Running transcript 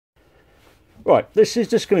Right, this is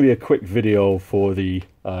just going to be a quick video for the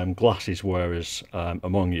glasses wearers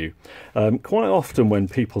among you. Quite often when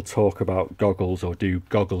people talk about goggles or do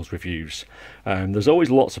goggles reviews, there's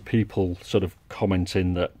always lots of people sort of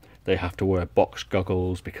commenting that they have to wear box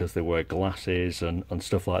goggles because they wear glasses and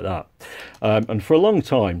stuff like that. And for a long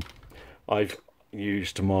time, I've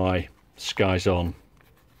used my Skyzone,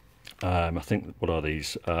 I think, what are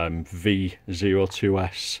these?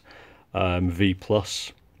 V02S V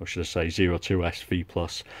Plus. Or should I say 02S V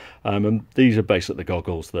Plus, and these are basically the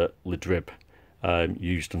goggles that Lidrib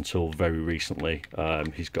used until very recently.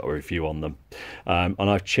 He's got a review on them, and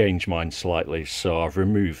I've changed mine slightly. So I've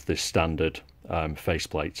removed this standard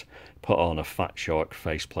faceplate, put on a Fat Shark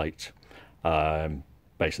faceplate,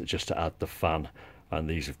 basically just to add the fan. And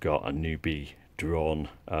these have got a newbie drawn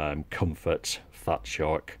comfort Fat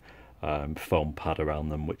Shark foam pad around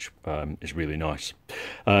them, which is really nice.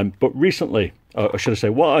 But recently, or should I say,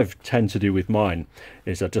 what I tend to do with mine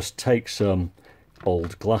is I just take some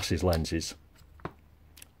old glasses lenses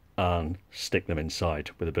and stick them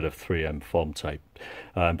inside with a bit of 3M foam tape.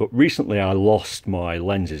 But recently I lost my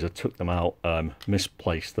lenses. I took them out,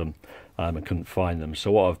 misplaced them, and couldn't find them.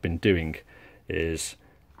 So what I've been doing is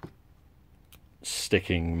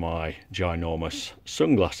sticking my ginormous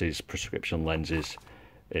sunglasses prescription lenses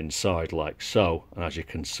inside like so, and as you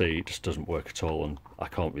can see, it just doesn't work at all, and I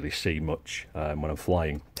can't really see much when I'm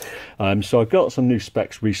flying. So I got some new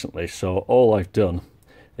specs recently, so all I've done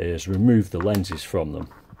is remove the lenses from them,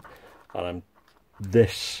 and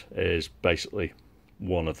this is basically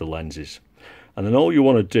one of the lenses. And then all you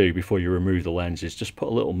want to do before you remove the lens is just put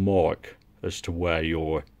a little mark as to where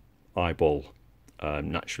your eyeball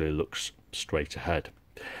naturally looks straight ahead,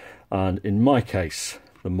 and in my case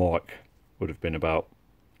the mark would have been about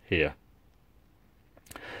here.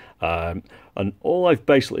 And all I've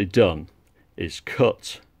basically done is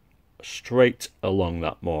cut straight along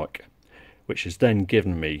that mark, which has then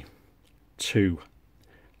given me two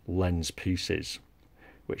lens pieces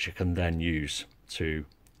which I can then use to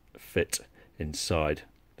fit inside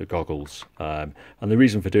the goggles. And the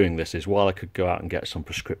reason for doing this is, while I could go out and get some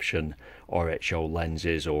prescription RHO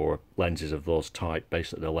lenses or lenses of those type,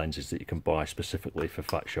 basically the lenses that you can buy specifically for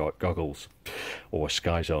Fat Shark goggles or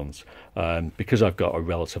Skyzones, because I've got a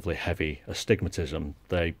relatively heavy astigmatism,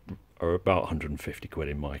 they are about 150 quid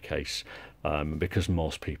in my case, because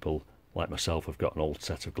most people like myself have got an old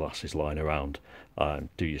set of glasses lying around.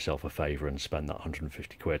 Do yourself a favour and spend that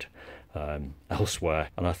 150 quid elsewhere.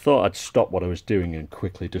 And I thought I'd stop what I was doing and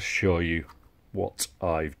quickly just show you what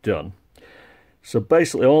I've done. So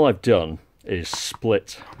basically all I've done is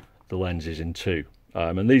split the lenses in two.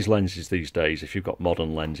 And these lenses these days, if you've got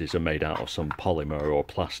modern lenses, are made out of some polymer or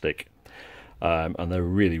plastic, and they're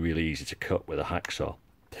really, really easy to cut with a hacksaw.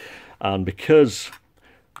 And because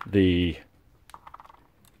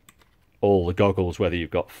all the goggles, whether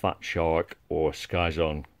you've got Fat Shark or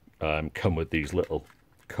Skyzone, come with these little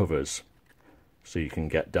covers, so you can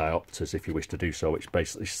get diopters if you wish to do so, which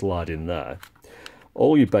basically slide in there.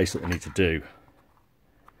 All you basically need to do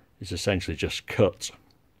is essentially just cut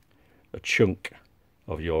a chunk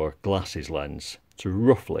of your glasses lens to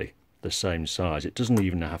roughly the same size. It doesn't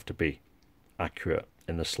even have to be accurate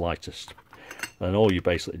in the slightest. And all you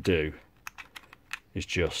basically do is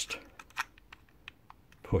just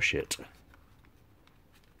push it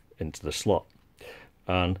into the slot.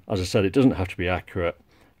 And as I said, it doesn't have to be accurate.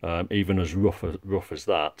 Even as rough as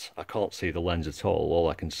that, I can't see the lens at all. All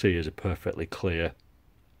I can see is a perfectly clear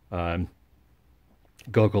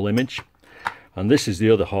goggle image, and this is the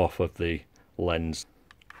other half of the lens.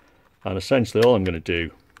 And essentially all I'm going to do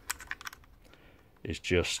is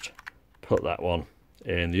just put that one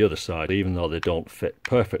in the other side. Even though they don't fit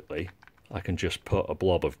perfectly, I can just put a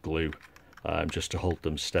blob of glue just to hold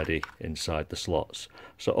them steady inside the slots.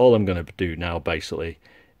 So all I'm going to do now basically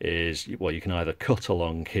is, well, you can either cut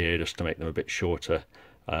along here just to make them a bit shorter,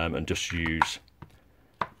 and just use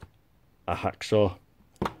a hacksaw,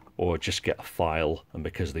 or just get a file, and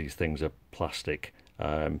because these things are plastic,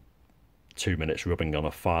 2 minutes rubbing on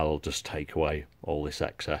a file will just take away all this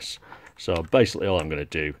excess. So basically all I'm going to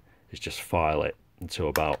do is just file it until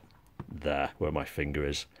about there where my finger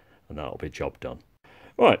is, and that'll be job done.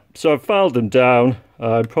 Right, so I've filed them down.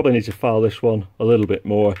 I probably need to file this one a little bit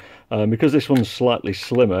more, because this one's slightly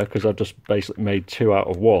slimmer, because I've just basically made two out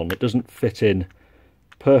of one. It doesn't fit in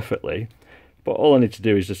perfectly, but all I need to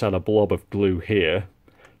do is just add a blob of glue here,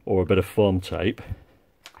 or a bit of foam tape.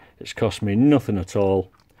 It's cost me nothing at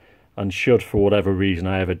all, and should for whatever reason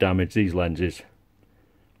I ever damage these lenses,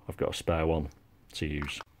 I've got a spare one to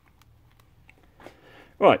use.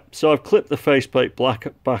 Right, so I've clipped the faceplate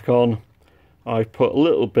back on. I've put a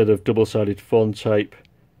little bit of double-sided foam tape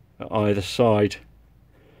at either side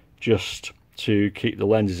just to keep the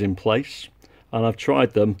lenses in place, and I've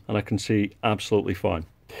tried them and I can see absolutely fine.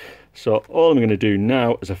 So all I'm going to do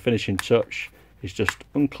now as a finishing touch is just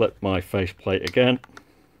unclip my faceplate again.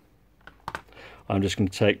 I'm just going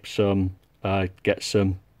to take some, get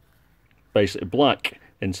some basically black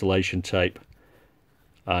insulation tape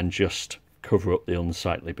and just cover up the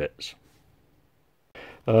unsightly bits.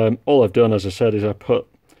 All I've done, as I said, is I put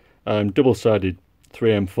double-sided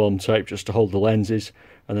 3M foam tape just to hold the lenses,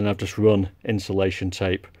 and then I've just run insulation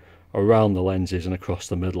tape around the lenses and across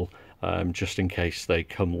the middle, just in case they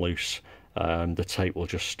come loose. The tape will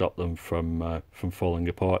just stop them from falling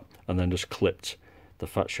apart, and then just clipped the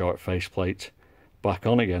Fat Shark faceplate back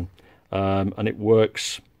on again, and it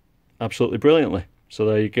works absolutely brilliantly. So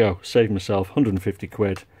there you go, saved myself 150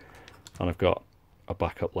 quid, and I've got a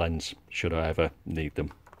backup lens should I ever need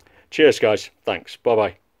them. Cheers guys, thanks, bye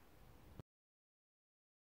bye.